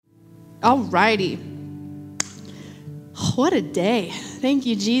All righty. What a day. Thank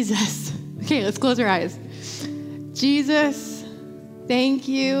you, Jesus. Okay, let's close our eyes. Jesus, thank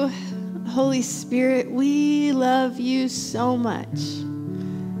you. Holy Spirit, we love you so much.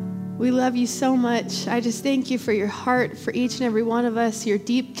 We love you so much. I just thank you for your heart for each and every one of us, your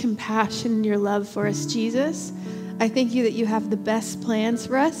deep compassion and your love for us, Jesus. I thank you that you have the best plans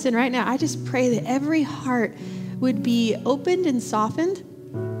for us. And right now, I just pray that every heart would be opened and softened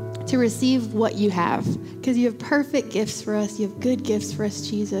to receive what you have, because you have perfect gifts for us. You have good gifts for us,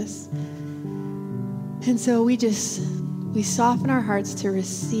 Jesus. And so we soften our hearts to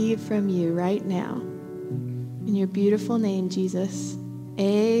receive from you right now. In your beautiful name, Jesus.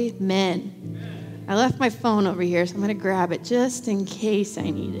 Amen. I left my phone over here, so I'm going to grab it just in case I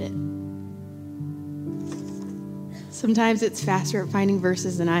need it. Sometimes it's faster at finding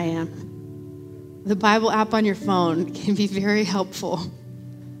verses than I am. The Bible app on your phone can be very helpful.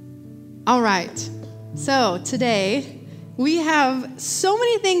 All right. So today, we have so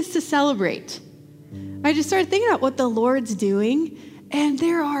many things to celebrate. I just started thinking about what the Lord's doing, and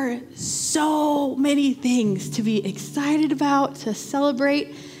there are so many things to be excited about, to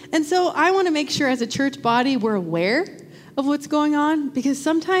celebrate. And so I want to make sure as a church body we're aware of what's going on, because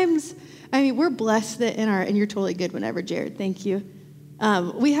sometimes, we're blessed that and you're totally good whenever, Jared, thank you.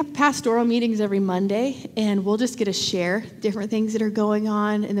 We have pastoral meetings every Monday, and we'll just get to share different things that are going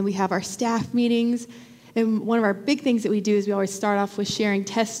on, and then we have our staff meetings, and one of our big things that we do is we always start off with sharing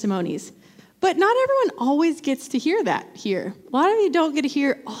testimonies. But not everyone always gets to hear that here. A lot of you don't get to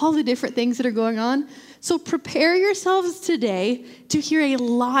hear all the different things that are going on. So prepare yourselves today to hear a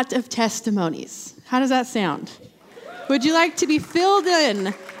lot of testimonies. How does that sound? Would you like to be filled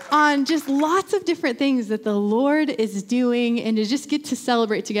in on just lots of different things that the Lord is doing and to just get to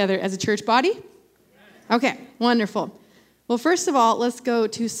celebrate together as a church body? Okay, wonderful. Well, first of all, let's go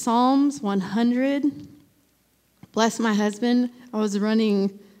to Psalms 100. Bless my husband. I was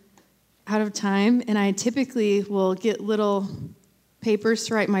running out of time, and I typically will get little papers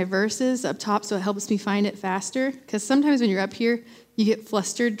to write my verses up top so it helps me find it faster, because sometimes when you're up here, you get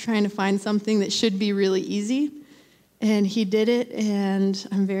flustered trying to find something that should be really easy, and he did it, and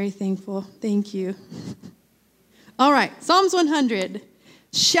I'm very thankful. Thank you. All right, Psalms 100.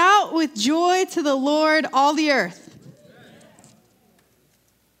 Shout with joy to the Lord, all the earth.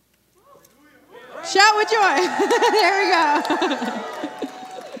 Shout with joy. There we go.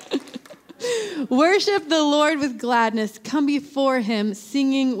 Worship the Lord with gladness. Come before him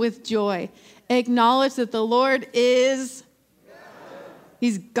singing with joy. Acknowledge that the Lord is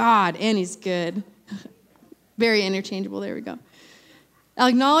He's God and he's good. Very interchangeable. There we go.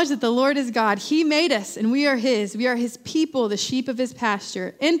 Acknowledge that the Lord is God. He made us and we are his. We are his people, the sheep of his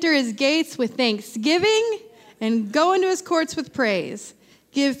pasture. Enter his gates with thanksgiving and go into his courts with praise.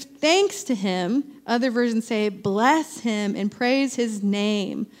 Give thanks to him. Other versions say, bless him and praise his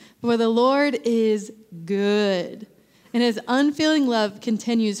name. For the Lord is good, and his unfailing love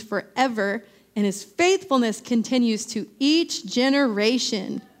continues forever, and his faithfulness continues to each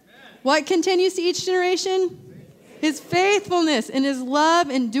generation. What continues to each generation? His faithfulness, and his love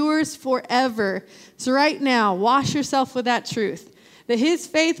endures forever. So right now, wash yourself with that truth, that his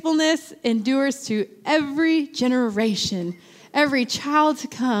faithfulness endures to every generation, every child to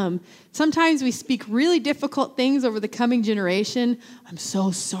come. Sometimes we speak really difficult things over the coming generation. I'm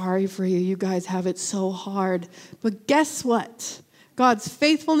so sorry for you. You guys have it so hard. But guess what? God's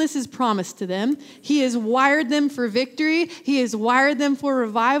faithfulness is promised to them. He has wired them for victory. He has wired them for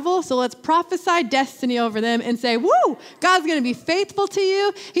revival. So let's prophesy destiny over them and say, woo, God's going to be faithful to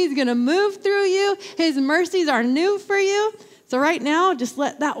you. He's going to move through you. His mercies are new for you. So right now, just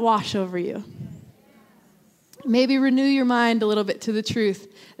let that wash over you. Maybe renew your mind a little bit to the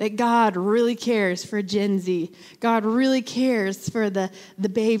truth that God really cares for Gen Z. God really cares for the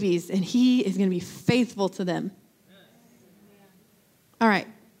babies, and he is going to be faithful to them. All right,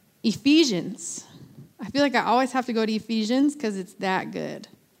 Ephesians. I feel like I always have to go to Ephesians because it's that good.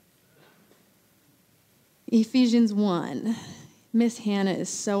 Ephesians 1. Miss Hannah is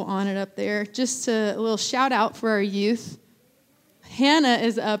so on it up there. Just a little shout out for our youth. Hannah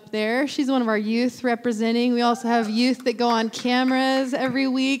is up there. She's one of our youth representing. We also have youth that go on cameras every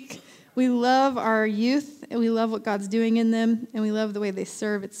week. We love our youth, and we love what God's doing in them, and we love the way they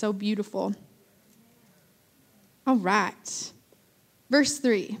serve. It's so beautiful. All right. Verse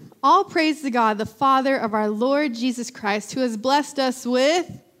 3. All praise to God, the Father of our Lord Jesus Christ, who has blessed us with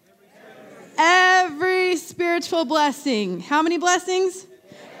every spiritual blessing. How many blessings?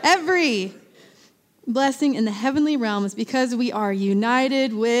 Every blessing in the heavenly realms, because we are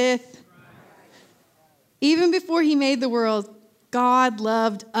united with. Even before he made the world, God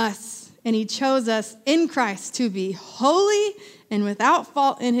loved us and he chose us in Christ to be holy and without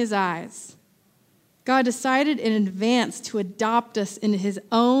fault in his eyes. God decided in advance to adopt us into his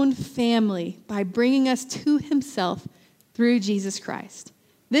own family by bringing us to himself through Jesus Christ.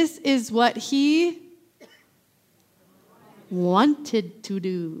 This is what he wanted to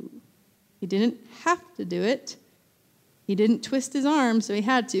do. He didn't have to do it. He didn't twist his arm, so he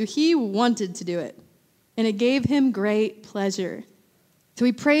had to. He wanted to do it, and it gave him great pleasure. So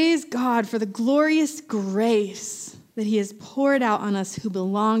we praise God for the glorious grace that he has poured out on us who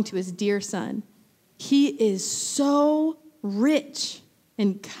belong to his dear Son. He is so rich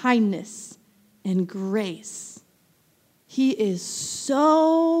in kindness and grace. He is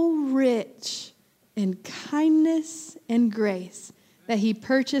so rich in kindness and grace that he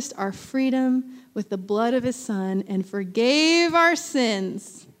purchased our freedom with the blood of his Son and forgave our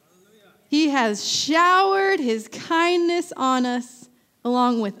sins. He has showered his kindness on us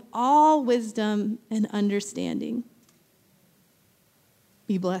along with all wisdom and understanding.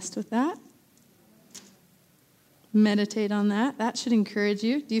 Be blessed with that. Meditate on that. That should encourage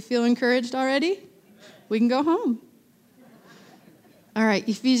you. Do you feel encouraged already? We can go home. All right,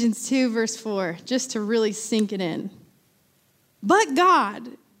 Ephesians 2, verse 4, just to really sink it in. But God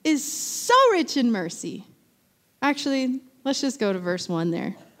is so rich in mercy. Actually, let's just go to verse 1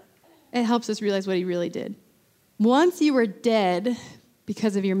 there. It helps us realize what he really did. Once you were dead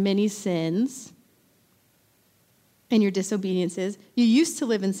because of your many sins and your disobediences, you used to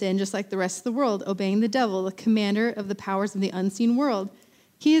live in sin just like the rest of the world, obeying the devil, the commander of the powers of the unseen world.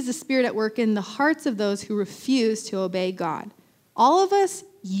 He is the spirit at work in the hearts of those who refuse to obey God. All of us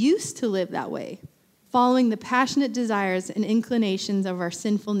used to live that way, following the passionate desires and inclinations of our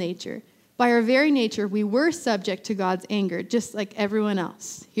sinful nature. By our very nature, we were subject to God's anger, just like everyone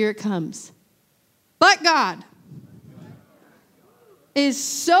else. Here it comes. But God is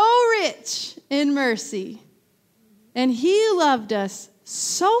so rich in mercy, and he loved us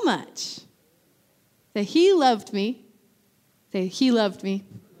so much that he loved me. Say, he loved me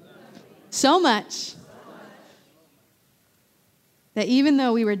so much that even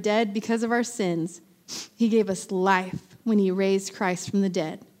though we were dead because of our sins, he gave us life when he raised Christ from the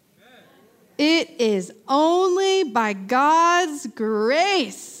dead. It is only by God's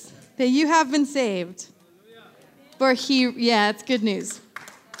grace that you have been saved. It's good news.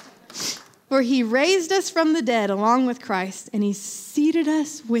 For he raised us from the dead along with Christ, and he seated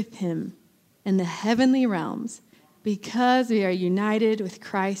us with him in the heavenly realms because we are united with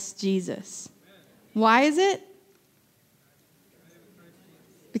Christ Jesus. Why is it?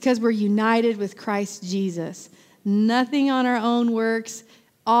 Because we're united with Christ Jesus. Nothing on our own works,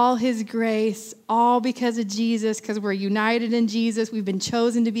 all his grace, all because of Jesus, because we're united in Jesus. We've been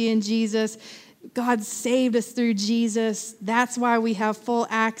chosen to be in Jesus. God saved us through Jesus. That's why we have full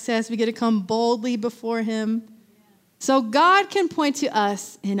access. We get to come boldly before him. So God can point to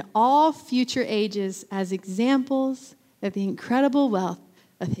us in all future ages as examples of the incredible wealth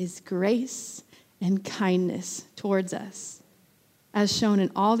of his grace and kindness towards us, as shown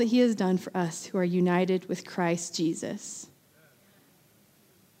in all that he has done for us who are united with Christ Jesus.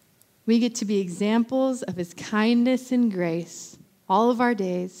 We get to be examples of his kindness and grace all of our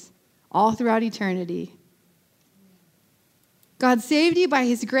days, all throughout eternity. God saved you by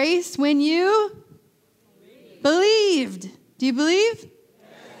his grace when you believed. Do you believe? Yes.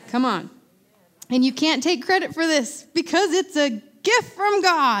 Come on. And you can't take credit for this because it's a gift from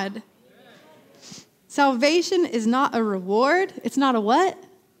God. Yes. Salvation is not a reward. It's not a what?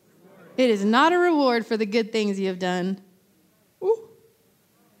 It is not a reward for the good things you have done. Ooh.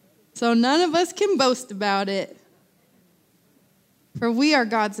 So none of us can boast about it. For we are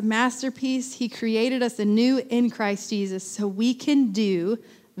God's masterpiece. He created us anew in Christ Jesus so we can do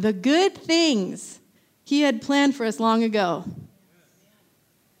the good things he had planned for us long ago.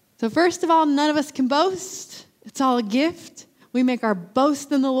 So first of all, none of us can boast. It's all a gift. We make our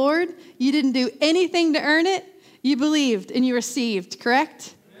boast in the Lord. You didn't do anything to earn it. You believed and you received,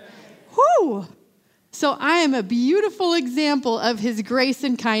 correct? Yes. Whew! So I am a beautiful example of his grace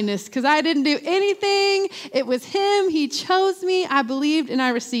and kindness because I didn't do anything. It was him. He chose me. I believed and I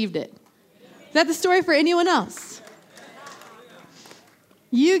received it. Is that the story for anyone else?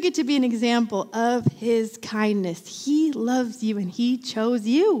 You get to be an example of his kindness. He loves you and he chose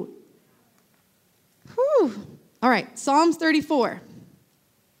you. Whew. All right, Psalms 34.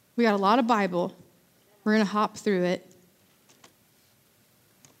 We got a lot of Bible. We're going to hop through it.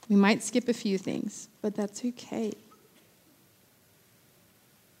 We might skip a few things, but that's okay.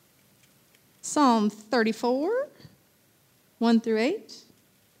 Psalm 34, 1 through 8.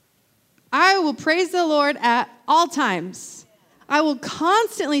 I will praise the Lord at all times. I will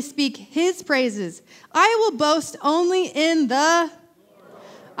constantly speak his praises. I will boast only in the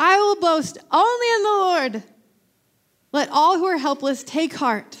Lord. Let all who are helpless take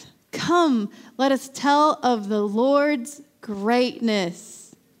heart. Come, let us tell of the Lord's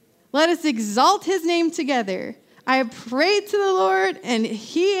greatness. Let us exalt his name together. I prayed to the Lord, and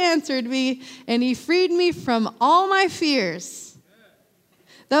he answered me, and he freed me from all my fears.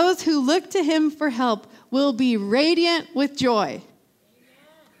 Those who look to him for help will be radiant with joy.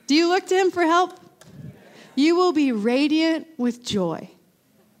 Do you look to him for help? You will be radiant with joy.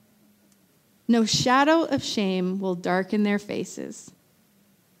 No shadow of shame will darken their faces.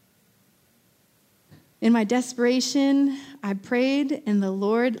 In my desperation, I prayed, and the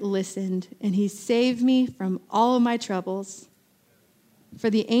Lord listened, and he saved me from all of my troubles. For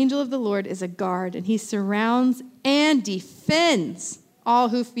the angel of the Lord is a guard, and he surrounds and defends all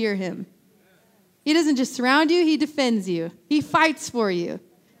who fear him. He doesn't just surround you, he defends you. He fights for you.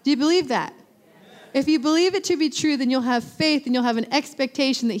 Do you believe that? If you believe it to be true, then you'll have faith and you'll have an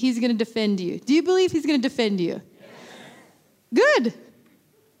expectation that he's going to defend you. Do you believe he's going to defend you? Yes. Good.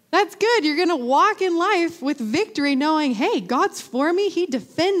 That's good. You're going to walk in life with victory knowing, hey, God's for me. He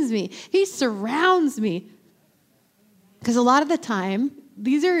defends me. He surrounds me. Because a lot of the time,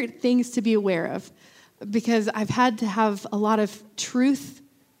 these are things to be aware of because I've had to have a lot of truth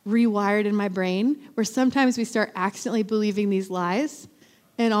rewired in my brain where sometimes we start accidentally believing these lies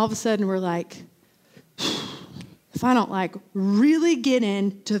and all of a sudden we're like, if I don't really get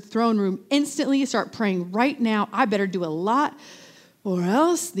into the throne room instantly, start praying right now, I better do a lot or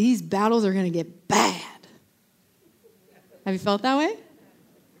else these battles are going to get bad. Have you felt that way?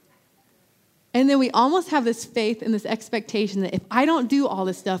 And then we almost have this faith and this expectation that if I don't do all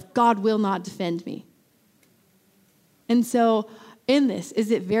this stuff, God will not defend me. And so in this,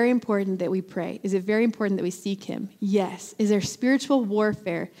 is it very important that we pray? Is it very important that we seek him? Yes. Is there spiritual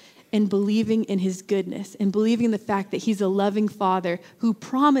warfare in believing in his goodness and believing in the fact that he's a loving father who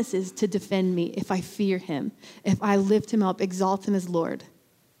promises to defend me if I fear him, if I lift him up, exalt him as Lord?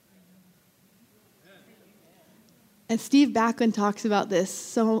 And Steve Backlund talks about this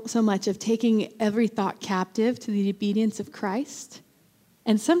so much of taking every thought captive to the obedience of Christ.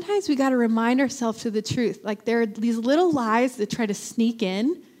 And sometimes we got to remind ourselves to the truth. Like there are these little lies that try to sneak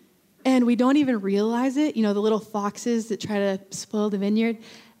in and we don't even realize it. You know, the little foxes that try to spoil the vineyard.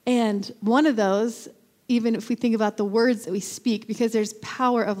 And one of those, even if we think about the words that we speak, because there's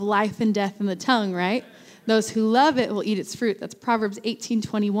power of life and death in the tongue, right? Those who love it will eat its fruit. That's Proverbs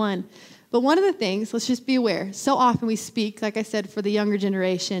 18:21. But one of the things, let's just be aware, so often we speak, like I said, for the younger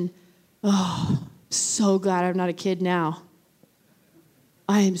generation, oh, I'm so glad I'm not a kid now.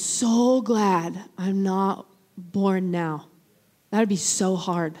 I am so glad I'm not born now. That would be so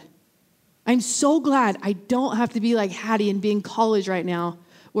hard. I'm so glad I don't have to be like Hattie and be in college right now,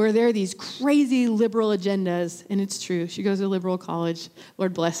 where there are these crazy liberal agendas, and it's true. She goes to a liberal college.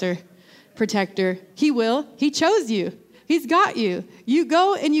 Lord bless her, protect her. He will. He chose you. He's got you. You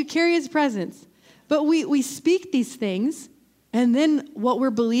go and you carry his presence. But we speak these things, and then what we're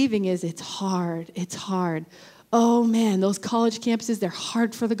believing is it's hard. It's hard. Oh, man, those college campuses, they're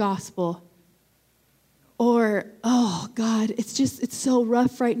hard for the gospel. Or, oh, God, it's so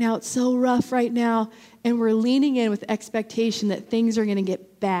rough right now. It's so rough right now. And we're leaning in with expectation that things are going to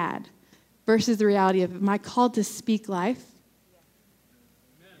get bad versus the reality of, am I called to speak life?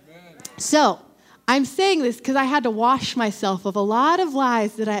 Amen. So I'm saying this because I had to wash myself of a lot of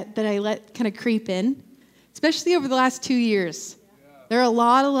lies that I let kind of creep in, especially over the last 2 years. There are a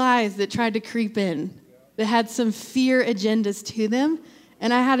lot of lies that tried to creep in that had some fear agendas to them.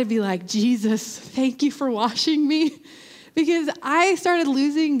 And I had to be like, Jesus, thank you for washing me. Because I started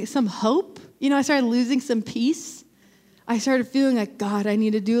losing some hope. You know, I started losing some peace. I started feeling like, God, I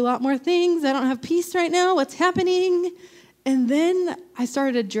need to do a lot more things. I don't have peace right now. What's happening? And then I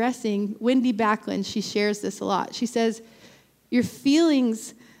started addressing Wendy Backlund. She shares this a lot. She says, your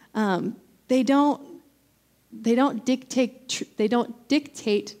feelings, they don't dictate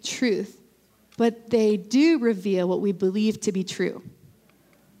truth, but they do reveal what we believe to be true.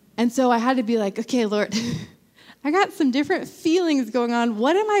 And so I had to be like, okay, Lord, I got some different feelings going on.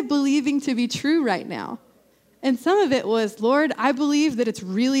 What am I believing to be true right now? And some of it was, Lord, I believe that it's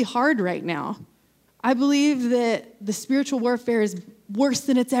really hard right now. I believe that the spiritual warfare is worse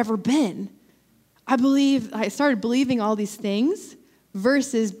than it's ever been. I started believing all these things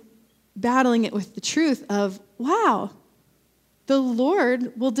versus battling it with the truth of, wow, the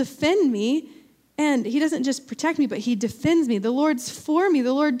Lord will defend me And he doesn't just protect me, but he defends me. The Lord's for me.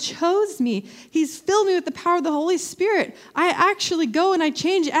 The Lord chose me. He's filled me with the power of the Holy Spirit. I actually go and I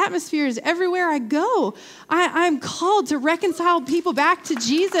change atmospheres everywhere I go. I'm called to reconcile people back to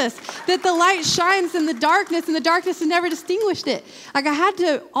Jesus, that the light shines in the darkness, and the darkness has never distinguished it. Like, I had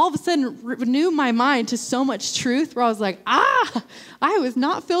to all of a sudden renew my mind to so much truth where I was like, I was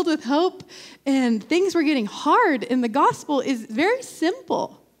not filled with hope, and things were getting hard, and the gospel is very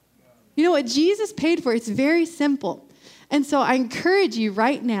simple. You know what Jesus paid for? It's very simple. And so I encourage you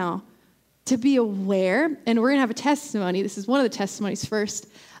right now to be aware, and we're going to have a testimony. This is one of the testimonies first,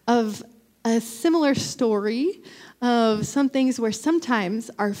 of a similar story of some things where sometimes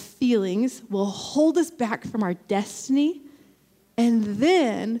our feelings will hold us back from our destiny. And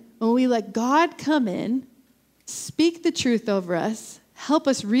then when we let God come in, speak the truth over us, help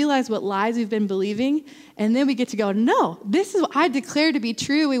us realize what lies we've been believing, and then we get to go, no, this is what I declare to be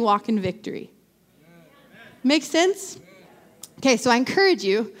true. We walk in victory. Make sense? Okay, so I encourage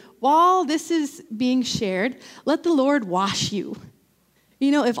you, while this is being shared, let the Lord wash you.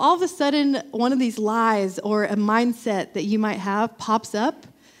 You know, if all of a sudden one of these lies or a mindset that you might have pops up,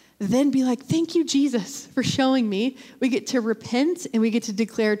 then be like, thank you, Jesus, for showing me. We get to repent and we get to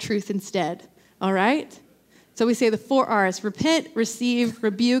declare truth instead. All right? So we say the 4 R's: repent, receive,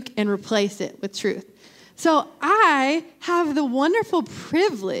 rebuke, and replace it with truth. So I have the wonderful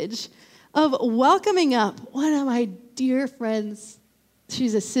privilege of welcoming up one of my dear friends.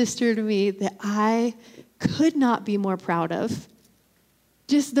 She's a sister to me that I could not be more proud of.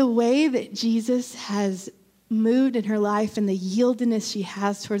 Just the way that Jesus has moved in her life and the yieldedness she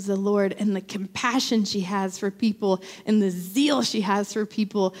has towards the Lord and the compassion she has for people and the zeal she has for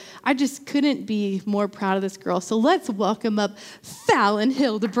people. I just couldn't be more proud of this girl. So let's welcome up Fallon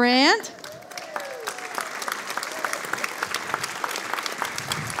Hildebrand.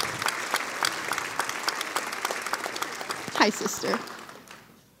 Hi, sister.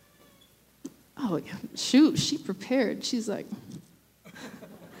 Oh, shoot, she prepared. She's like...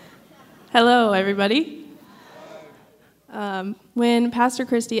 Hello, everybody. When Pastor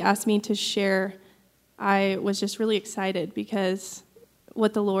Christy asked me to share, I was just really excited because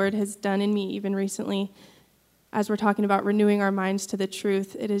what the Lord has done in me even recently, as we're talking about renewing our minds to the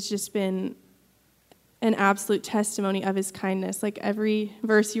truth, it has just been an absolute testimony of his kindness. Like every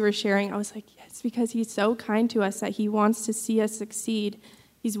verse you were sharing, I was like, yes, because he's so kind to us that he wants to see us succeed.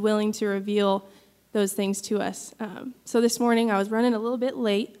 He's willing to reveal those things to us. So this morning I was running a little bit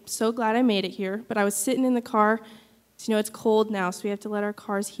late. So glad I made it here. But I was sitting in the car. So, you know, it's cold now, so we have to let our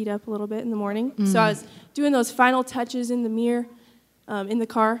cars heat up a little bit in the morning. So I was doing those final touches in the mirror in the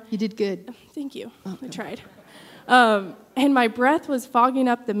car. You did good. Thank you. Okay. I tried. And my breath was fogging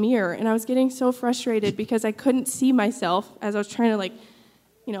up the mirror, and I was getting so frustrated because I couldn't see myself as I was trying to, like,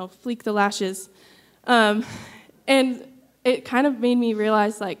 you know, fleek the lashes. And it kind of made me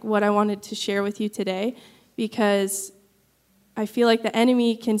realize, like, what I wanted to share with you today, because I feel like the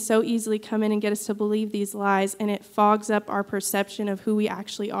enemy can so easily come in and get us to believe these lies, and it fogs up our perception of who we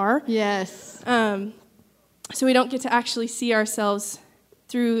actually are. Yes. So we don't get to actually see ourselves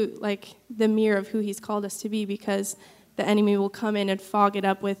through, like, the mirror of who he's called us to be, because the enemy will come in and fog it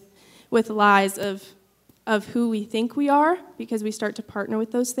up with lies of who we think we are, because we start to partner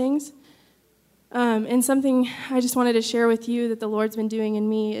with those things. And something I just wanted to share with you that the Lord's been doing in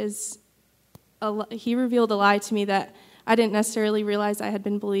me is he revealed a lie to me that I didn't necessarily realize I had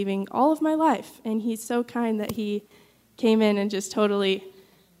been believing all of my life. And he's so kind that he came in and just totally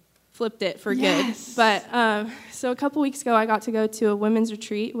flipped it for Yes. good. But so a couple weeks ago, I got to go to a women's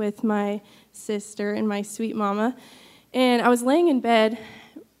retreat with my sister and my sweet mama. And I was laying in bed,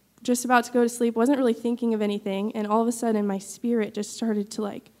 just about to go to sleep, wasn't really thinking of anything. And all of a sudden, my spirit just started to,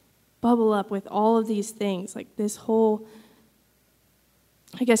 like, bubble up with all of these things, like this whole,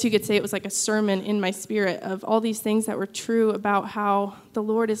 I guess you could say it was like a sermon in my spirit of all these things that were true about how the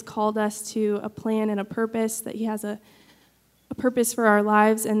Lord has called us to a plan and a purpose, that he has a purpose for our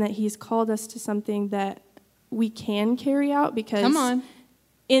lives, and that he's called us to something that we can carry out, because Come on.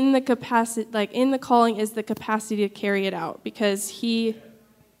 in the capacity, like in the calling is the capacity to carry it out, because he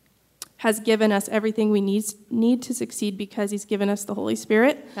has given us everything we need to succeed, because he's given us the Holy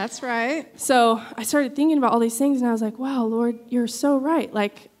Spirit. That's right. So I started thinking about all these things, and I was like, wow, Lord, you're so right.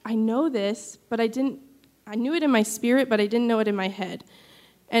 Like, I know this, but I knew it in my spirit, but I didn't know it in my head.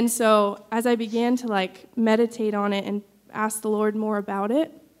 And so as I began to, like, meditate on it and ask the Lord more about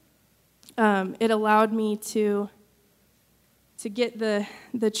it, it allowed me to get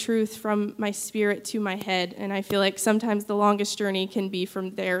the truth from my spirit to my head. And I feel like sometimes the longest journey can be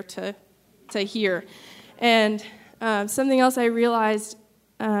from there to here. And something else I realized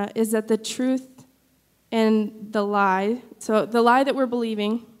is that the truth and the lie. So the lie that we're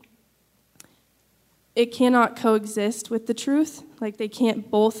believing, it cannot coexist with the truth. Like, they can't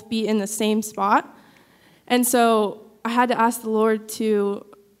both be in the same spot. And so I had to ask the Lord to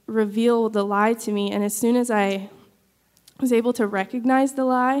reveal the lie to me. And as soon as I was able to recognize the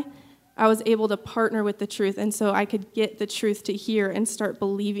lie, I was able to partner with the truth. And so I could get the truth to hear and start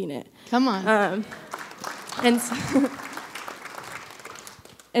believing it. Come on.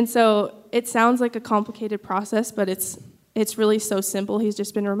 And so it sounds like a complicated process, but it's really so simple. He's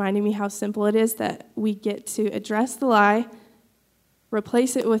just been reminding me how simple it is, that we get to address the lie,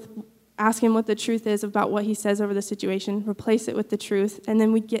 replace it with, ask him what the truth is about what he says over the situation, replace it with the truth, and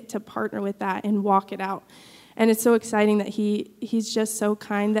then we get to partner with that and walk it out. And it's so exciting that he's just so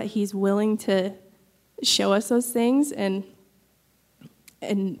kind that he's willing to show us those things, and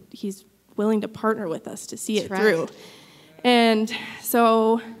he's willing to partner with us to see it through. And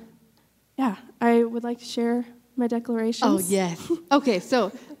so, yeah, I would like to share my declarations. Oh, yes. Okay,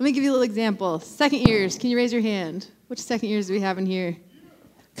 so let me give you a little example. Second years, can you raise your hand? Which second years do we have in here?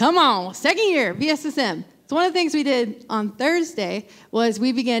 Come on, second year, BSSM. So one of the things we did on Thursday was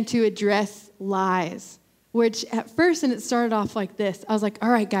we began to address lies, which at first, and it started off like this. I was like, all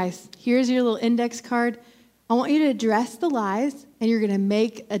right, guys, here's your little index card. I want you to address the lies, and you're going to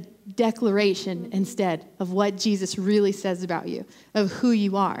make a declaration instead of what Jesus really says about you, of who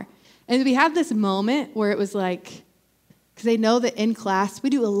you are. And we had this moment where it was like, because they know that in class we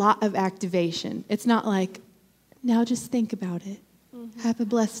do a lot of activation. It's not like, now just think about it. Have a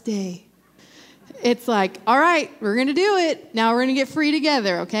blessed day. It's like, all right, we're going to do it. Now we're going to get free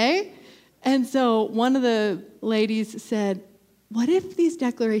together, okay? And so one of the ladies said, what if these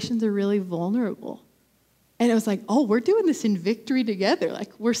declarations are really vulnerable? And it was like, oh, we're doing this in victory together.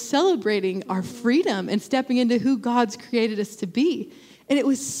 Like, we're celebrating our freedom and stepping into who God's created us to be. And it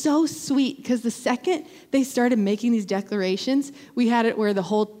was so sweet, because the second they started making these declarations, we had it where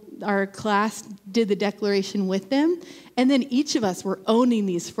our class did the declaration with them, and then each of us were owning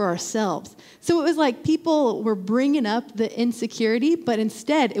these for ourselves. So it was like people were bringing up the insecurity, but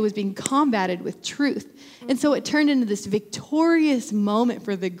instead it was being combated with truth. And so it turned into this victorious moment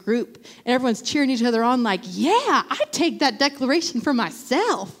for the group, and everyone's cheering each other on like, yeah, I take that declaration for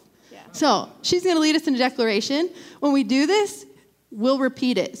myself. Yeah. So she's going to lead us in a declaration. When we do this, we'll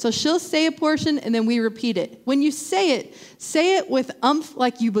repeat it. So she'll say a portion, and then we repeat it. When you say it with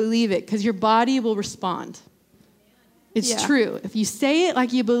like you believe it, because your body will respond. It's true. If you say it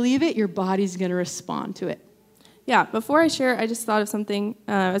like you believe it, your body's going to respond to it. Yeah, before I share, I just thought of something.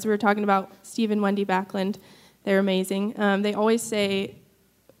 As we were talking about Steve and Wendy Backlund, they're amazing. They always say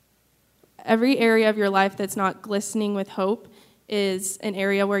every area of your life that's not glistening with hope is an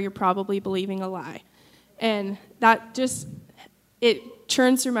area where you're probably believing a lie. And that just, it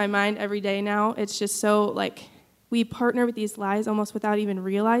churns through my mind every day now. It's just so, like, we partner with these lies almost without even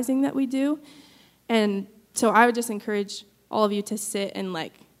realizing that we do. And so I would just encourage all of you to sit and,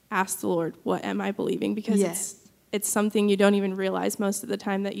 like, ask the Lord, what am I believing? Because it's something you don't even realize most of the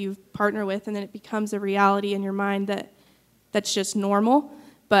time that you partner with, and then it becomes a reality in your mind that's just normal,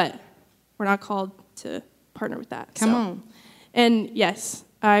 but we're not called to partner with that. Come on. And yes,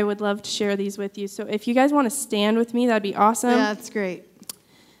 I would love to share these with you. So if you guys want to stand with me, that'd be awesome. Yeah, that's great.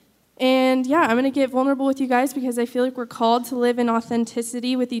 And yeah, I'm going to get vulnerable with you guys because I feel like we're called to live in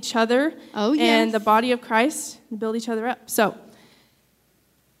authenticity with each other and the body of Christ and build each other up. So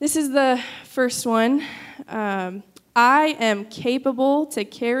this is the first one. I am capable to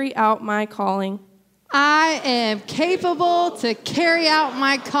carry out my calling. I am capable to carry out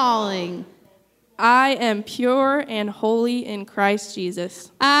my calling. I am pure and holy in Christ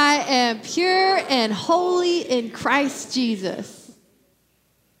Jesus. I am pure and holy in Christ Jesus.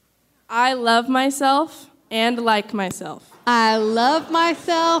 I love myself and like myself. I love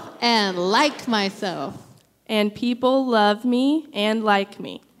myself and like myself. And people love me and like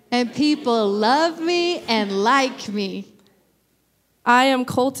me. And people love me and like me. I am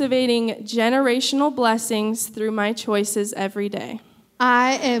cultivating generational blessings through my choices every day.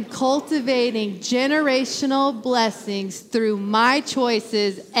 I am cultivating generational blessings through my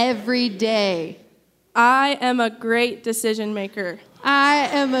choices every day. I am a great decision maker. I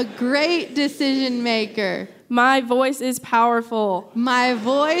am a great decision maker. My voice is powerful. My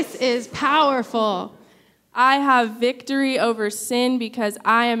voice is powerful. I have victory over sin because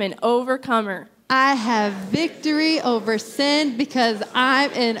I am an overcomer. I have victory over sin because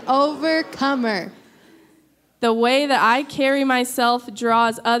I'm an overcomer. The way that I carry myself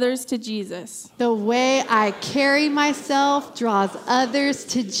draws others to Jesus. The way I carry myself draws others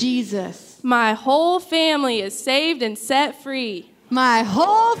to Jesus. My whole family is saved and set free. My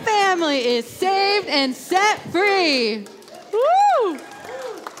whole family is saved and set free. Woo!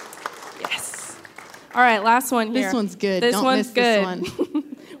 Yes. All right, last one here. This one's good. This Don't one's miss good. this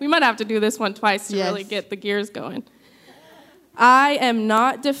one. We might have to do this one twice to Yes. really get the gears going. I am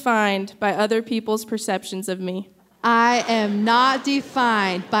not defined by other people's perceptions of me. I am not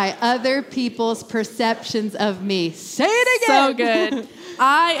defined by other people's perceptions of me. Say it again. So good.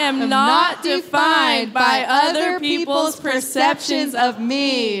 I am not defined by other people's perceptions of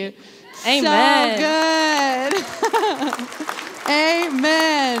me. Amen. So good.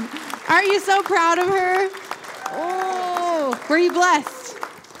 Amen. Aren't you so proud of her? Oh, were you blessed?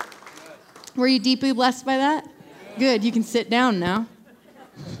 Were you deeply blessed by that? Good. You can sit down now.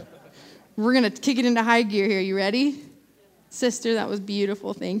 We're going to kick it into high gear here. You ready? Sister, that was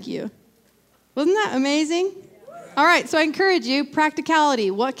beautiful. Thank you. Wasn't that amazing? All right, so I encourage you,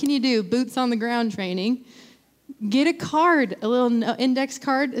 practicality. What can you do? Boots on the ground training. Get a card, a little index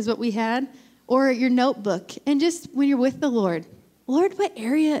card is what we had, or your notebook. And just when you're with the Lord, Lord, what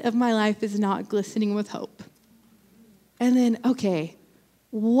area of my life is not glistening with hope? And then, okay,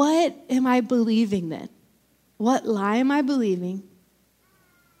 what am I believing then? What lie am I believing?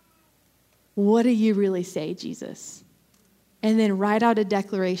 What do you really say, Jesus? And then write out a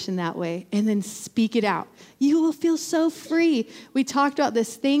declaration that way, and then speak it out. You will feel so free. We talked about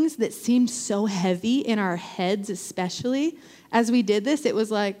this, things that seemed so heavy in our heads, especially. As we did this, it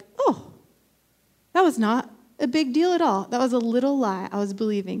was like, oh, that was not a big deal at all. That was a little lie I was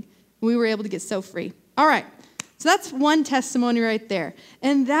believing. We were able to get so free. All right, so that's one testimony right there.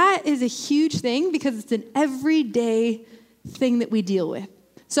 And that is a huge thing because it's an everyday thing that we deal with.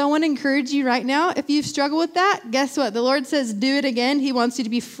 So I want to encourage you right now, if you struggle with that, guess what? The Lord says, do it again. He wants you to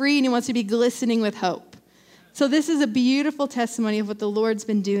be free, and he wants you to be glistening with hope. So this is a beautiful testimony of what the Lord's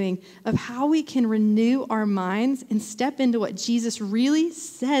been doing, of how we can renew our minds and step into what Jesus really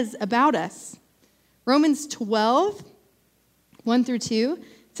says about us. Romans 12, 1 through 2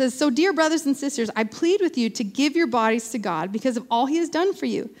 says, so dear brothers and sisters, I plead with you to give your bodies to God because of all he has done for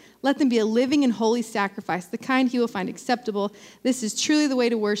you. Let them be a living and holy sacrifice, the kind he will find acceptable. This is truly the way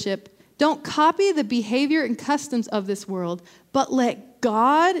to worship. Don't copy the behavior and customs of this world, but let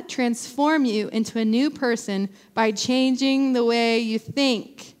God transform you into a new person by changing the way you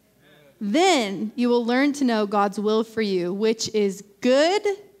think. Then you will learn to know God's will for you, which is good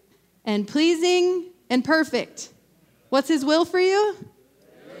and pleasing and perfect. What's his will for you?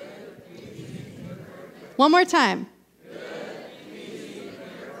 One more time.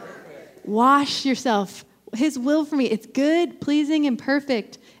 Wash yourself. His will for me, it's good, pleasing, and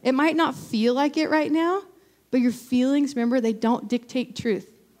perfect. It might not feel like it right now, but your feelings, remember, they don't dictate truth.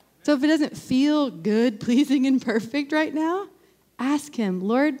 So if it doesn't feel good, pleasing, and perfect right now, ask him,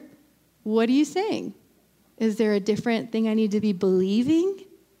 Lord, what are you saying? Is there a different thing I need to be believing?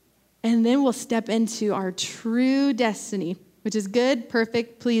 And then we'll step into our true destiny, which is good,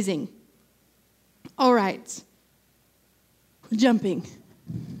 perfect, pleasing. All right. Jumping.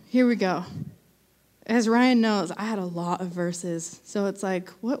 Here we go. As Ryan knows, I had a lot of verses. So it's like,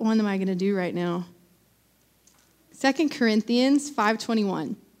 what one am I going to do right now? 2 Corinthians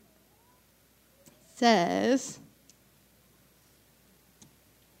 5:21 says,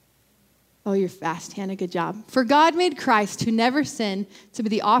 oh, you're fast, Hannah. Good job. For God made Christ, who never sinned, to be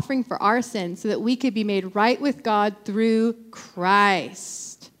the offering for our sins, so that we could be made right with God through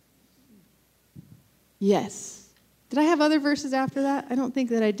Christ. Yes. Did I have other verses after that? I don't think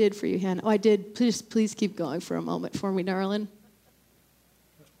that I did for you, Hannah. Oh, I did. Please keep going for a moment for me, darling.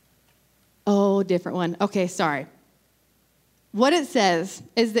 Oh, different one. Okay, sorry. What it says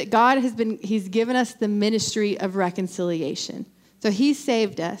is that God he's given us the ministry of reconciliation. So he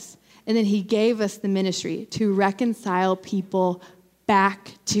saved us, and then he gave us the ministry to reconcile people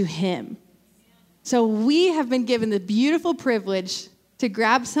back to him. So we have been given the beautiful privilege to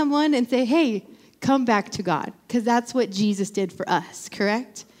grab someone and say, hey, come back to God, because that's what Jesus did for us,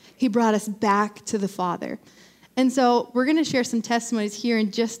 correct? He brought us back to the Father. And so we're going to share some testimonies here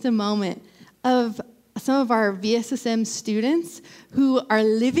in just a moment of some of our VSSM students who are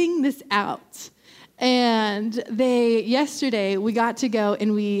living this out. And yesterday we got to go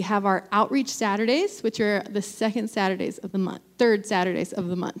and we have our outreach Saturdays, which are the third Saturdays of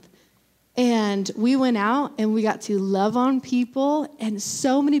the month. And we went out and we got to love on people, and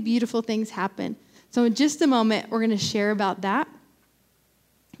so many beautiful things happened. So in just a moment, we're going to share about that.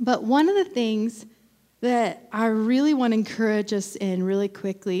 But one of the things that I really want to encourage us in really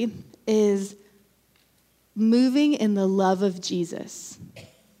quickly is moving in the love of Jesus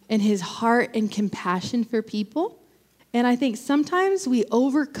and his heart and compassion for people. And I think sometimes we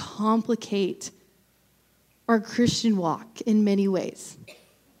overcomplicate our Christian walk in many ways.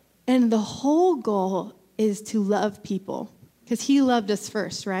 And the whole goal is to love people because he loved us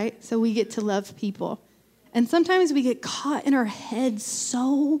first, right? So we get to love people. And sometimes we get caught in our heads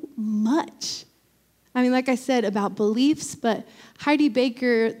so much. I mean, like I said, about beliefs, but Heidi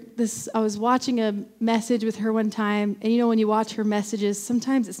Baker, I was watching a message with her one time, and when you watch her messages,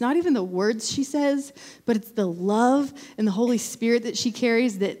 sometimes it's not even the words she says, but it's the love and the Holy Spirit that she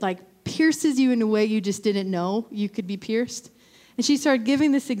carries that pierces you in a way you just didn't know you could be pierced. And she started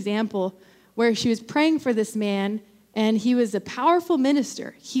giving this example where she was praying for this man, and he was a powerful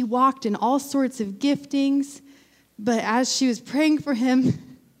minister. He walked in all sorts of giftings, but as she was praying for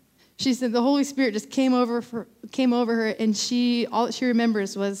him, she said the Holy Spirit just came over her, and all that she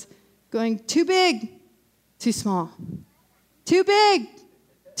remembers was going, too big, too small. Too big,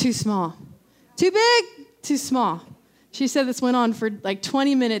 too small. Too big, too small. She said this went on for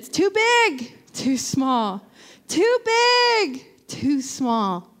 20 minutes. Too big, too small. Too big, too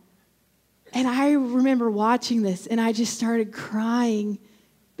small. And I remember watching this, and I just started crying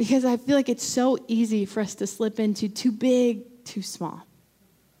because I feel like it's so easy for us to slip into too big, too small.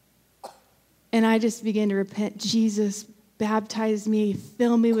 And I just began to repent. Jesus, baptize me,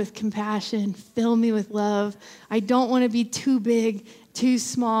 fill me with compassion, fill me with love. I don't want to be too big, too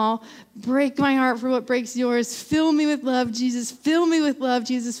small. Break my heart for what breaks yours. Fill me with love, Jesus. Fill me with love,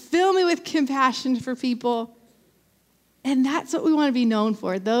 Jesus. Fill me with compassion for people. And that's what we want to be known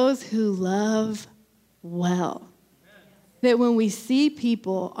for, those who love well. That when we see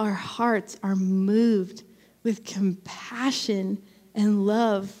people, our hearts are moved with compassion and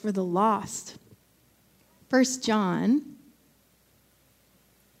love for the lost. 1 John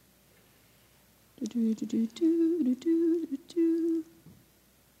 1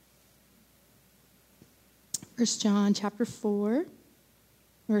 John chapter 4,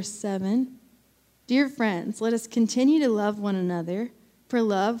 verse 7. Dear friends, let us continue to love one another, for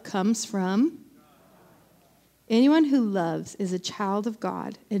love comes from anyone who loves is a child of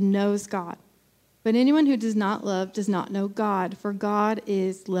God and knows God. But anyone who does not love does not know God, for God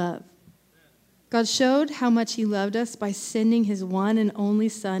is love. God showed how much he loved us by sending his one and only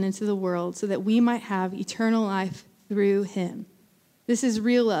Son into the world so that we might have eternal life through him. This is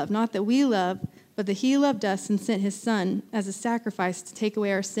real love, not that we love, but that he loved us and sent his Son as a sacrifice to take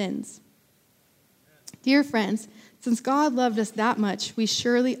away our sins. Dear friends, since God loved us that much, we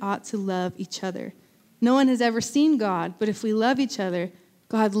surely ought to love each other. No one has ever seen God, but if we love each other,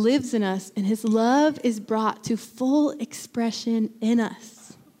 God lives in us, and his love is brought to full expression in us.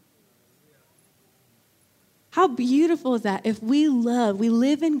 How beautiful is that? If we love, we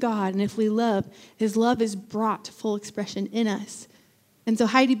live in God, and if we love, his love is brought to full expression in us. And so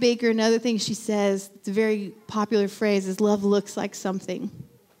Heidi Baker, another thing she says, it's a very popular phrase, is love looks like something.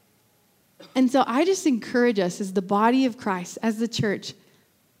 And so I just encourage us as the body of Christ, as the church,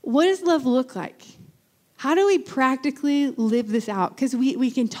 what does love look like? How do we practically live this out? Because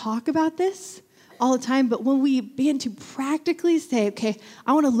we can talk about this all the time, but when we begin to practically say, okay,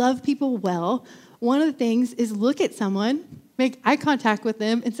 I want to love people well, one of the things is look at someone, make eye contact with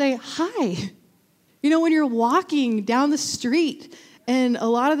them, and say, hi. When you're walking down the street, and a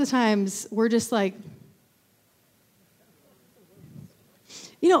lot of the times we're just like,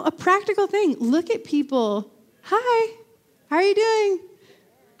 a practical thing. Look at people. Hi, how are you doing?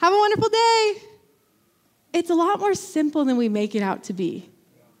 Have a wonderful day. It's a lot more simple than we make it out to be.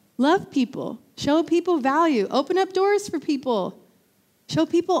 Love people. Show people value. Open up doors for people. Show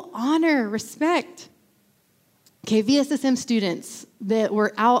people honor, respect. Okay, VSSM students that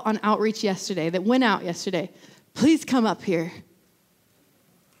were out on outreach yesterday, that went out yesterday, please come up here.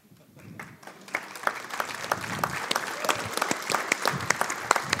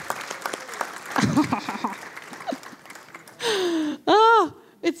 Oh,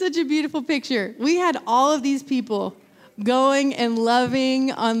 it's such a beautiful picture. We had all of these people going and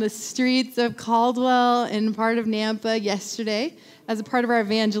loving on the streets of Caldwell and part of Nampa yesterday as a part of our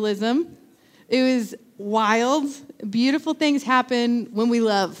evangelism. It was wild. Beautiful things happen when we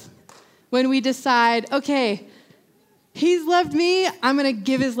love. When we decide, okay, he's loved me, I'm going to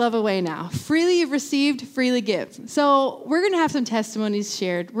give his love away now. Freely you've received, freely give. So we're going to have some testimonies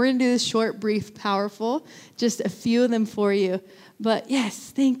shared. We're going to do this short, brief, powerful, just a few of them for you. But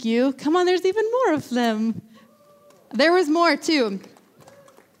yes, thank you. Come on, there's even more of them. There was more, too,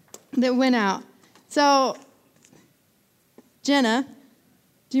 that went out. So, Jenna,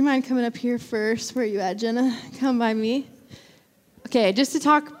 do you mind coming up here first? Where are you at, Jenna? Come by me. Okay, just to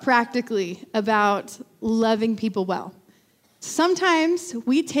talk practically about loving people well. Sometimes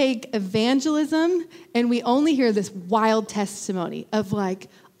we take evangelism and we only hear this wild testimony of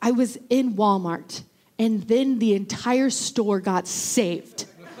I was in Walmart And then the entire store got saved.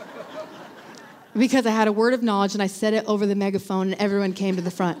 Because I had a word of knowledge and I said it over the megaphone and everyone came to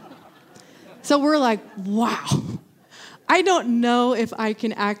the front. So we're like, wow. I don't know if I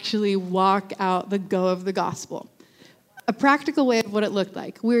can actually walk out the go of the gospel. A practical way of what it looked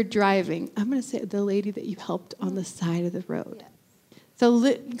like. We were driving. I'm going to say the lady that you helped on the side of the road.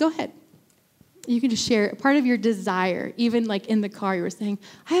 So go ahead. You can just share part of your desire. Even like in the car, you were saying,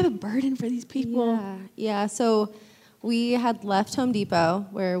 I have a burden for these people. Yeah. So we had left Home Depot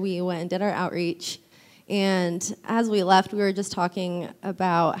where we went and did our outreach. And as we left, we were just talking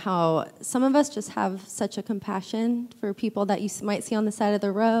about how some of us just have such a compassion for people that you might see on the side of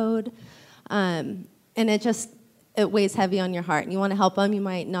the road. And it weighs heavy on your heart. And you want to help them. You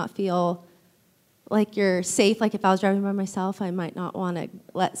might not feel like you're safe. Like if I was driving by myself, I might not want to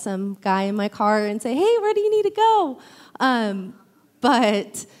let some guy in my car and say, hey, where do you need to go?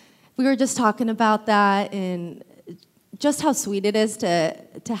 But we were just talking about that and just how sweet it is to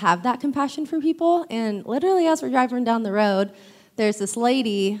have that compassion for people. And literally as we're driving down the road, there's this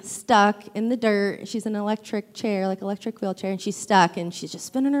lady stuck in the dirt. She's in an electric chair, like electric wheelchair, and she's stuck, and she's just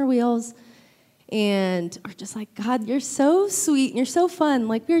spinning her wheels. And we're just like, God, you're so sweet and you're so fun.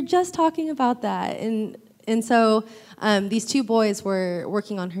 Like, we were just talking about that. And so these two boys were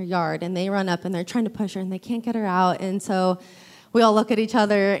working on her yard, and they run up, and they're trying to push her, and they can't get her out. And so we all look at each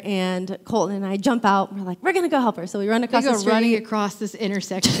other, and Colton and I jump out. And we're like, we're going to go help her. So we run across the street. Running across this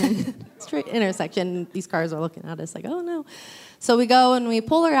intersection. Straight intersection. These cars are looking at us like, oh, no. So we go and we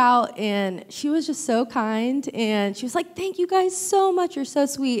pull her out, and she was just so kind, and she was like, thank you guys so much, you're so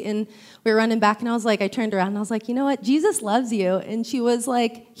sweet. And we were running back, and I turned around, and I was like, you know what, Jesus loves you. And she was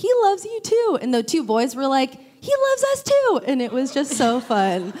like, he loves you too. And the two boys were like, he loves us too. And it was just so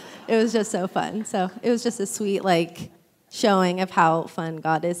fun. It was just so fun. So it was just a sweet, showing of how fun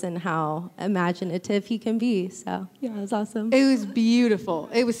God is and how imaginative he can be. So, yeah, it was awesome. It was beautiful.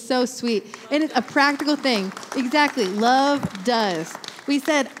 It was so sweet. And it's a practical thing. Exactly. Love does. We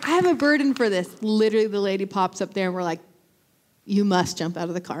said, I have a burden for this. Literally, the lady pops up there, and we're like, you must jump out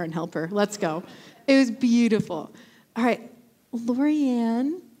of the car and help her. Let's go. It was beautiful. All right.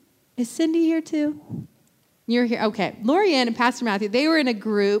 Lorianne, is Cindy here too? You're here. Okay. Lorianne and Pastor Matthew, they were in a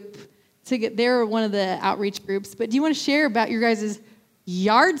group. They were one of the outreach groups. But do you want to share about your guys'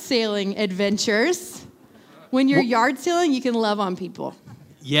 yard sailing adventures? When you're yard sailing, you can love on people.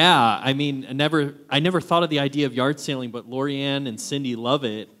 Yeah, I mean, I never thought of the idea of yard sailing, but Lorianne and Cindy love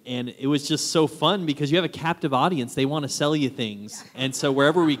it, and it was just so fun because you have a captive audience. They want to sell you things, and so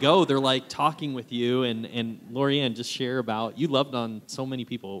wherever we go, they're like talking with you. And Lorianne, just share about you loved on so many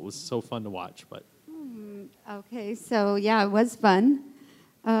people. It was so fun to watch. But okay, so yeah, it was fun.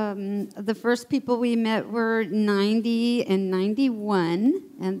 The first people we met were 90 and 91,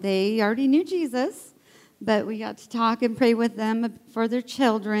 and they already knew Jesus, but we got to talk and pray with them for their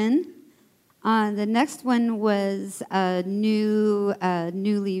children. The next one was a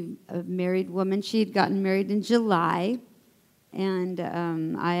newly married woman. She had gotten married in July, and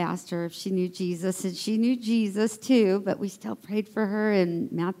I asked her if she knew Jesus, and she knew Jesus too, but we still prayed for her,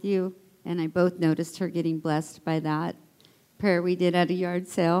 and Matthew and I both noticed her getting blessed by that prayer we did at a yard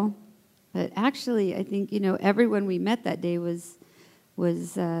sale. But actually, I think, everyone we met that day was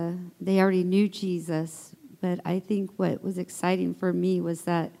they already knew Jesus. But I think what was exciting for me was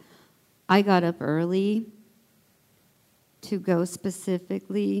that I got up early to go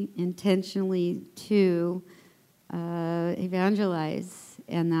specifically, intentionally to evangelize.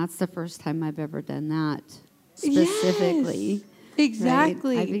 And that's the first time I've ever done that specifically. Yes.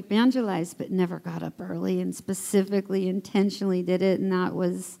 Exactly. Right? I've evangelized, but never got up early and specifically, intentionally did it, and that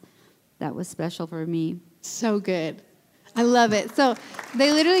was special for me. So good. I love it. So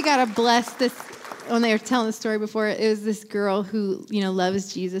they literally got to bless this, when they were telling the story before, it was this girl who,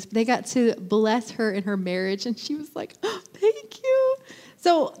 loves Jesus. They got to bless her in her marriage, and she was like, oh, thank you.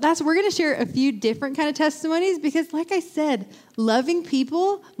 So we're going to share a few different kind of testimonies because, like I said, loving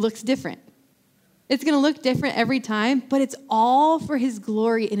people looks different. It's going to look different every time, but it's all for his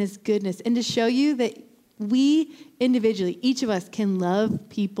glory and his goodness and to show you that we individually, each of us, can love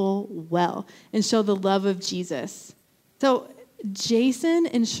people well and show the love of Jesus. So Jason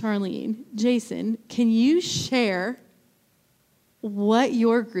and Charlene, Jason, can you share what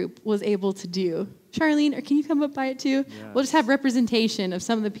your group was able to do? Charlene, or can you come up by it too? Yes. We'll just have representation of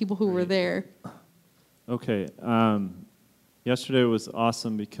some of the people who were there. Okay. Yesterday was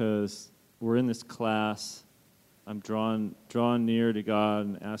awesome because we're in this class. I'm drawn near to God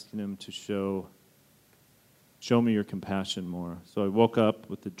and asking him to show me your compassion more. So I woke up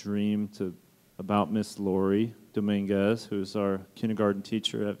with a dream about Miss Lori Dominguez, who's our kindergarten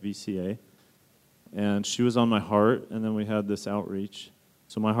teacher at VCA. And she was on my heart, and then we had this outreach.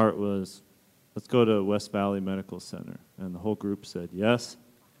 So my heart was, let's go to West Valley Medical Center. And the whole group said yes.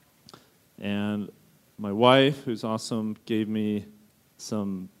 And my wife, who's awesome, gave me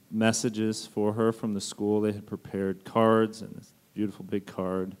some messages for her from the school. They had prepared cards, and this beautiful big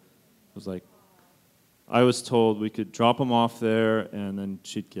card. It was like, I was told we could drop them off there, and then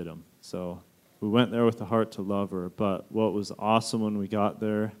she'd get them. So we went there with the heart to love her. But what was awesome when we got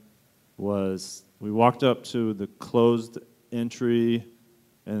there was we walked up to the closed entry,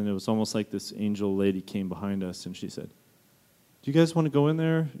 and it was almost like this angel lady came behind us, and she said, do you guys want to go in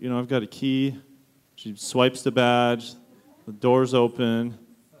there? I've got a key. She swipes the badge. The door's open.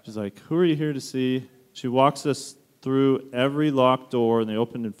 She's like, who are you here to see? She walks us through every locked door, and they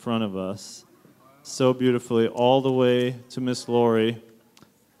opened in front of us so beautifully, all the way to Miss Lori.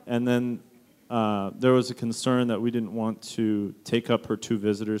 And then there was a concern that we didn't want to take up her 2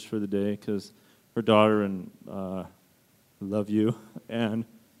 visitors for the day because her daughter and love you and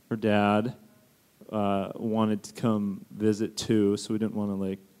her dad wanted to come visit too, so we didn't want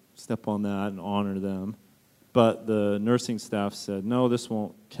to step on that and honor them. But the nursing staff said, no, this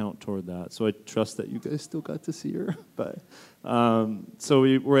won't count toward that. So I trust that you guys still got to see her. But so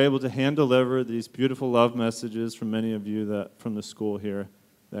we were able to hand deliver these beautiful love messages from many of you from the school here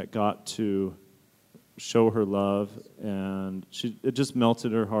that got to show her love. And it just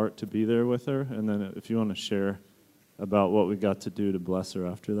melted her heart to be there with her. And then if you want to share about what we got to do to bless her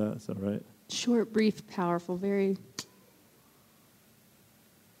after that, is that right? Short, brief, powerful, very...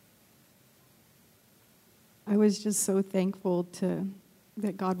 I was just so thankful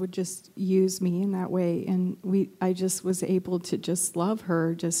that God would just use me in that way, and I just was able to just love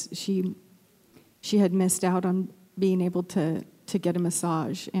her. She had missed out on being able to get a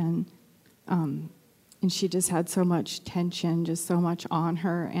massage, and she just had so much tension, just so much on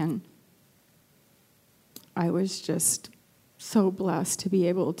her, and I was just so blessed to be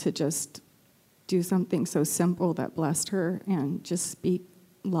able to just do something so simple that blessed her, and just speak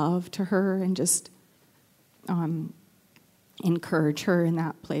love to her, and just encourage her in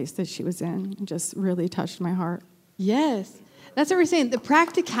that place that she was in. It just really touched my heart. Yes. That's what we're saying, the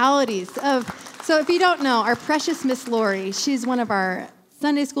practicalities of, so if you don't know, our precious Miss Lori, she's one of our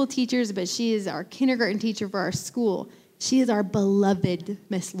Sunday school teachers, but she is our kindergarten teacher for our school. She is our beloved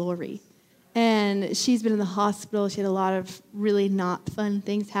Miss Lori. And she's been in the hospital. She had a lot of really not fun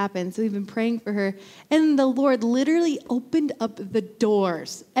things happen. So we've been praying for her. And the Lord literally opened up the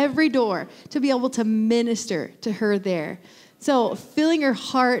doors, every door, to be able to minister to her there. So filling her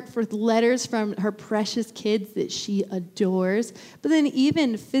heart with letters from her precious kids that she adores. But then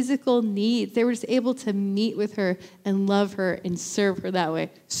even physical needs. They were just able to meet with her and love her and serve her that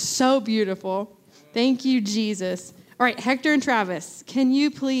way. So beautiful. Thank you, Jesus. All right, Hector and Travis, can you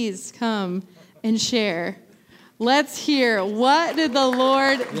please come and share? Let's hear, what did the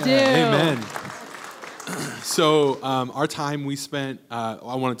Lord do? Amen. So our time we spent,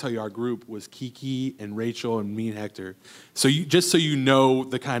 I want to tell you our group was Kiki and Rachel and me and Hector. So just so you know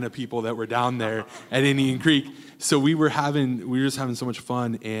the kind of people that were down there at Indian Creek. So we were just having so much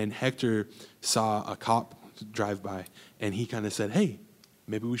fun, and Hector saw a cop drive by, and he kind of said, hey,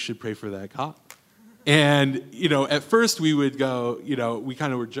 maybe we should pray for that cop. And, at first we would go, we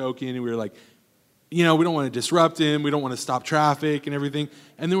kind of were joking, and we were like, we don't want to disrupt him. We don't want to stop traffic and everything.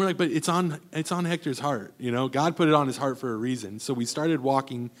 And then we're like, but it's on Hector's heart. God put it on his heart for a reason. So we started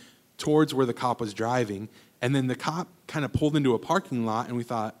walking towards where the cop was driving. And then the cop kind of pulled into a parking lot, and we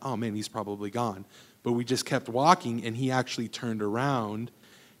thought, oh man, he's probably gone. But we just kept walking, and he actually turned around,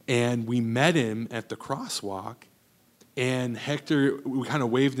 and we met him at the crosswalk. And Hector, we kind of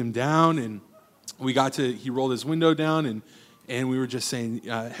waved him down, and he rolled his window down, and we were just saying,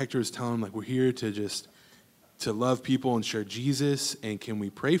 Hector was telling him, we're here to love people and share Jesus, and can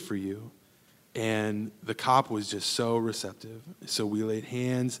we pray for you? And the cop was just so receptive. So we laid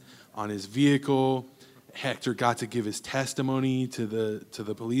hands on his vehicle. Hector got to give his testimony to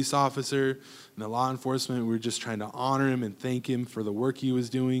the police officer and the law enforcement. We were just trying to honor him and thank him for the work he was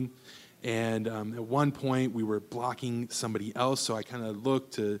doing. And at one point, we were blocking somebody else, so I kind of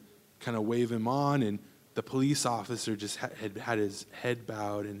looked to kind of wave him on, and the police officer just had his head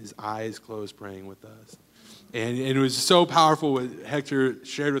bowed and his eyes closed, praying with us. And it was so powerful what Hector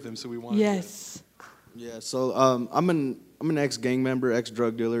shared with him, so we wanted Yes. Yeah, so I'm an ex-gang member,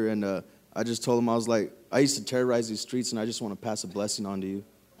 ex-drug dealer, and I just told him, I was like, I used to terrorize these streets, and I just want to pass a blessing on to you.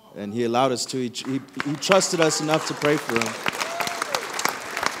 And he allowed us to. He trusted us enough to pray for him.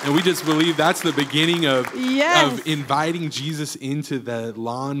 And we just believe that's the beginning of inviting Jesus into the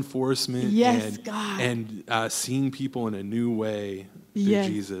law enforcement God. and seeing people in a new way through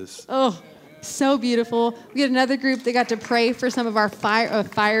Jesus. Oh, So beautiful. We had another group that got to pray for some of our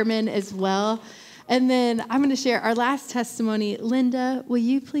firemen as well. And then I'm going to share our last testimony. Linda, will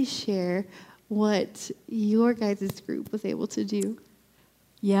you please share what your guys' group was able to do?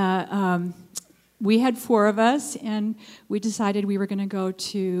 Yeah, we had 4 of us, and we decided we were going to go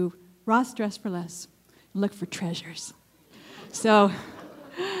to Ross Dress for Less and look for treasures. So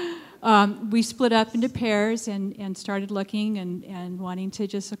we split up into pairs and started looking and wanting to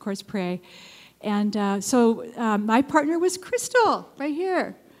just, of course, pray. And so my partner was Crystal, right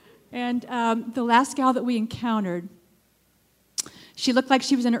here. And the last gal that we encountered, she looked like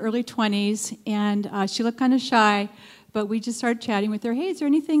she was in her early 20s, and she looked kind of shy, but we just started chatting with her. Hey, is there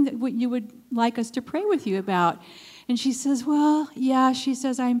anything that you would like us to pray with you about? And she says, well, yeah, she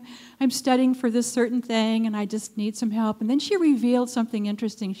says, I'm studying for this certain thing, and I just need some help. And then she revealed something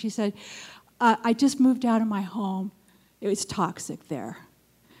interesting. She said, I just moved out of my home. It was toxic there.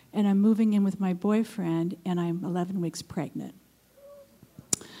 And I'm moving in with my boyfriend, and I'm 11 weeks pregnant.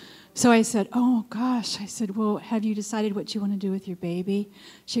 So I said, oh, gosh. I said, well, have you decided what you want to do with your baby?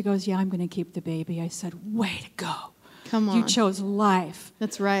 She goes, yeah, I'm going to keep the baby. I said, way to go. Come on. You chose life.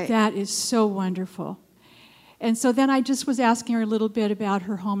 That's right. That is so wonderful. And so then I just was asking her a little bit about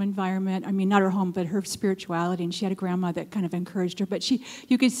her home environment. I mean, not her home, but her spirituality. And she had a grandma that kind of encouraged her. But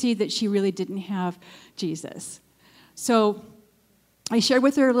you could see that she really didn't have Jesus. So I shared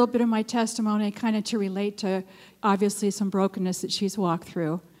with her a little bit of my testimony, kind of to relate to, obviously, some brokenness that she's walked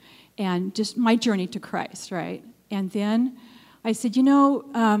through. And just my journey to Christ, right? And then I said,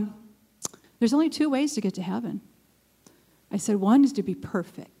 there's only 2 ways to get to heaven. I said, one is to be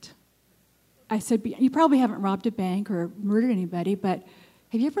perfect. I said, you probably haven't robbed a bank or murdered anybody, but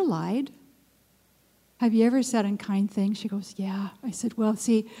have you ever lied? Have you ever said unkind things? She goes, yeah. I said, well,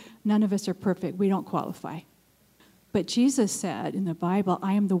 see, none of us are perfect. We don't qualify. But Jesus said in the Bible,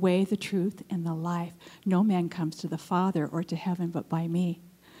 I am the way, the truth, and the life. No man comes to the Father or to heaven but by me.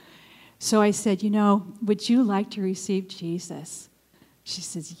 So I said, would you like to receive Jesus? She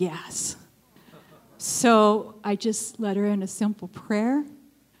says, yes. So I just led her in a simple prayer.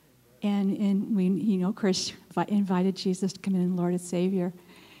 And we, of course, invited Jesus to come in, Lord and Savior.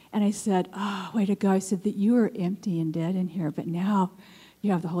 And I said, oh, way to go. I said that you were empty and dead in here, but now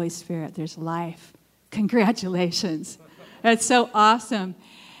you have the Holy Spirit. There's life. Congratulations. That's so awesome.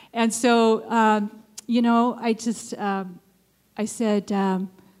 And so, I said,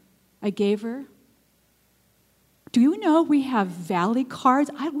 I gave her. Do you know we have Valley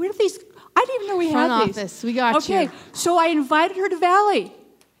cards? Where are these? I didn't even know we had these. Front office. We got you. Okay, so I invited her to Valley.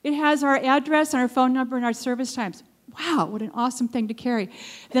 It has our address and our phone number and our service times. Wow, what an awesome thing to carry.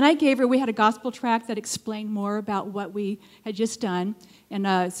 Then I gave her, we had a gospel tract that explained more about what we had just done and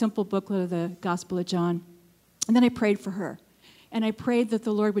a simple booklet of the Gospel of John. And then I prayed for her. And I prayed that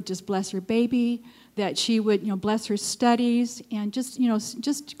the Lord would just bless her baby, that she would, bless her studies, and just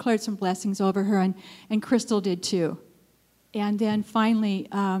declared some blessings over her, and Crystal did too. And then finally,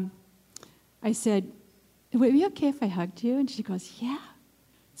 I said, would it be okay if I hugged you? And she goes, yeah.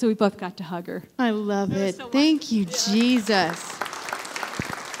 So we both got to hug her. I love it. Thank you, Jesus.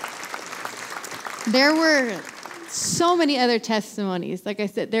 There were so many other testimonies. Like I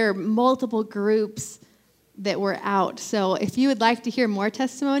said, there are multiple groups that were out. So if you would like to hear more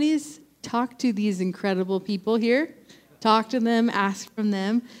testimonies, talk to these incredible people here. Talk to them, ask from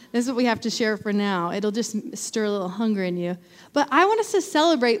them. This is what we have to share for now. It'll just stir a little hunger in you. But I want us to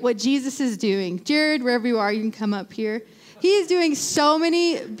celebrate what Jesus is doing. Jared, wherever you are, you can come up here. He is doing so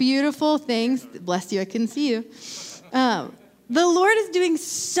many beautiful things. Bless you, I couldn't see you. The Lord is doing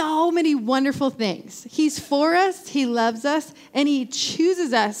so many wonderful things. He's for us, He loves us, and He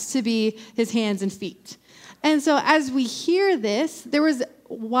chooses us to be His hands and feet. And so as we hear this, there was a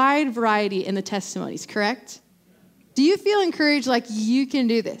wide variety in the testimonies, correct? Do you feel encouraged like you can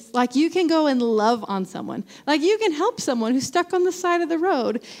do this? Like you can go and love on someone? Like you can help someone who's stuck on the side of the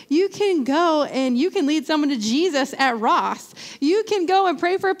road? You can go and you can lead someone to Jesus at Ross. You can go and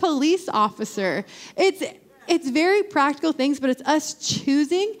pray for a police officer. It's very practical things, but it's us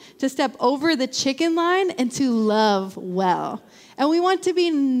choosing to step over the chicken line and to love well. And we want to be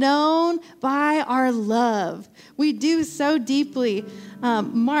known by our love. We do so deeply.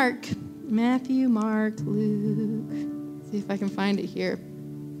 Matthew, Mark, Luke. See if I can find it here.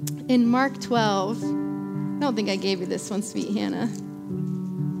 In Mark 12, I don't think I gave you this one, sweet Hannah.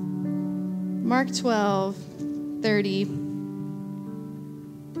 Mark 12:30.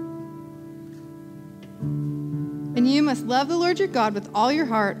 And you must love the Lord your God with all your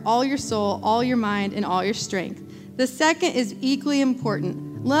heart, all your soul, all your mind, and all your strength. The second is equally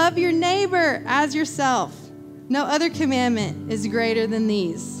important. Love your neighbor as yourself. No other commandment is greater than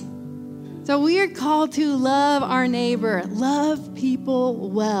these. So we are called to love our neighbor, love people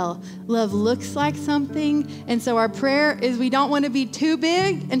well. Love looks like something, and so our prayer is we don't want to be too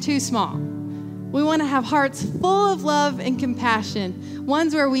big and too small. We want to have hearts full of love and compassion,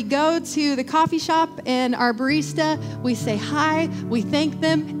 ones where we go to the coffee shop and our barista, we say hi, we thank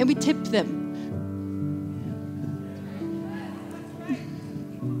them, and we tip them.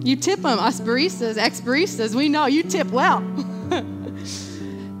 You tip them, us baristas, ex-baristas, we know you tip well.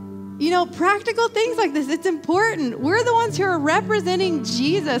 You know, practical things like this, it's important. We're the ones who are representing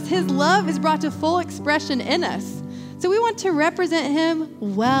Jesus. His love is brought to full expression in us. So we want to represent him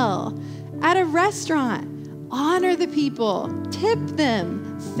well. At a restaurant, honor the people, tip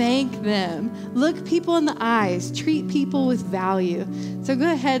them, thank them, look people in the eyes, treat people with value. So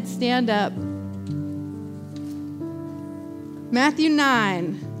go ahead, stand up. Matthew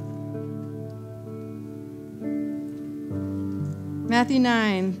 9. Matthew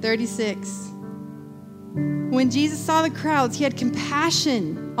 9:36. When Jesus saw the crowds, he had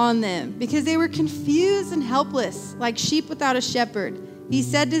compassion on them because they were confused and helpless, like sheep without a shepherd. He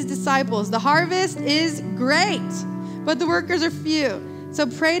said to his disciples, "The harvest is great, but the workers are few. So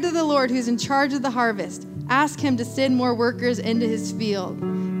pray to the Lord who's in charge of the harvest. Ask him to send more workers into his field."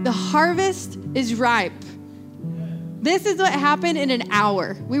 The harvest is ripe. This is what happened in an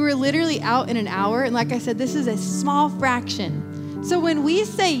hour. We were literally out in an hour, and like I said, this is a small fraction. So when we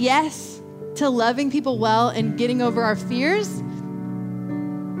say yes to loving people well and getting over our fears,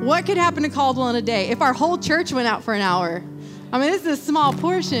 what could happen to Caldwell in a day if our whole church went out for an hour? I mean, this is a small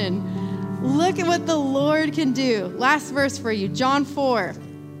portion. Look at what the Lord can do. Last verse for you, John 4.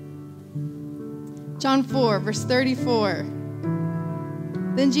 John 4, verse 34.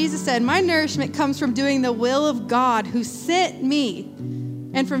 Then Jesus said, "My nourishment comes from doing the will of God who sent me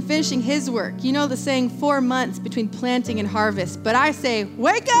and from finishing his work." You know the saying, 4 months between planting and harvest. But I say,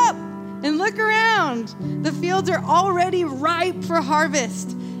 wake up and look around. The fields are already ripe for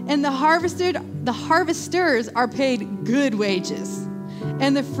harvest, and the harvesters are paid good wages.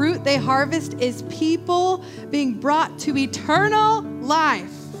 And the fruit they harvest is people being brought to eternal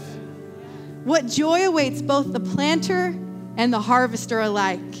life. What joy awaits both the planter and the harvester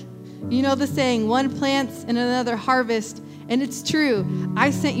alike. You know the saying, one plants and another harvests. And it's true.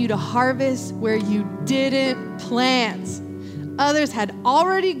 I sent you to harvest where you didn't plant. Others had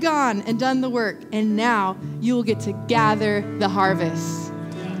already gone and done the work, and now you will get to gather the harvest.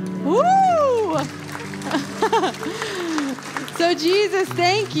 Woo! So Jesus,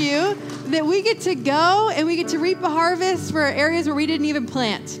 thank you that we get to go and we get to reap a harvest for areas where we didn't even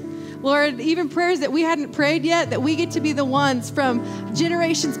plant. Lord, even prayers that we hadn't prayed yet, that we get to be the ones from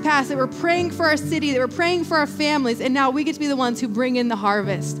generations past that were praying for our city, that were praying for our families, and now we get to be the ones who bring in the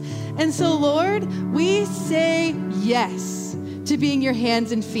harvest. And so, Lord, we say yes to being your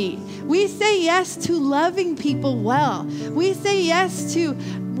hands and feet. We say yes to loving people well. We say yes to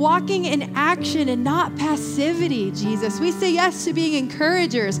walking in action and not passivity, Jesus. We say yes to being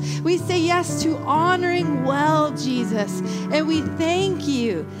encouragers. We say yes to honoring well, Jesus. And we thank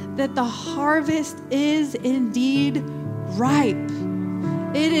you that the harvest is indeed ripe.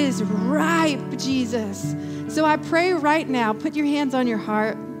 It is ripe, Jesus. So I pray right now, put your hands on your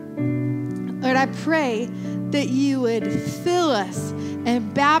heart. Lord, I pray that you would fill us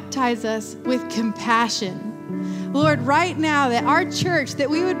and baptize us with compassion. Lord, right now, that our church, that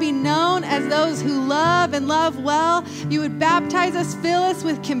we would be known as those who love and love well. You would baptize us, fill us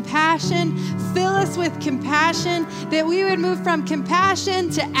with compassion, that we would move from compassion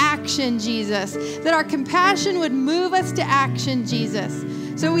to action, Jesus, that our compassion would move us to action, Jesus.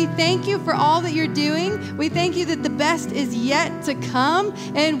 So we thank you for all that you're doing. We thank you that the best is yet to come,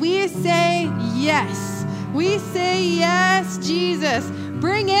 and we say yes. We say yes, Jesus.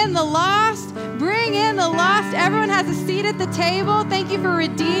 Bring in the lost. Bring in the lost. Everyone has a seat at the table. Thank you for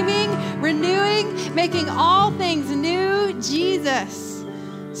redeeming, renewing, making all things new, Jesus.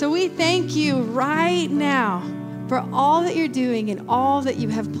 So we thank you right now for all that you're doing and all that you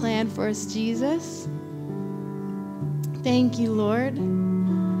have planned for us, Jesus. Thank you, Lord.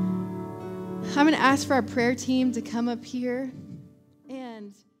 I'm going to ask for our prayer team to come up here.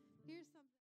 And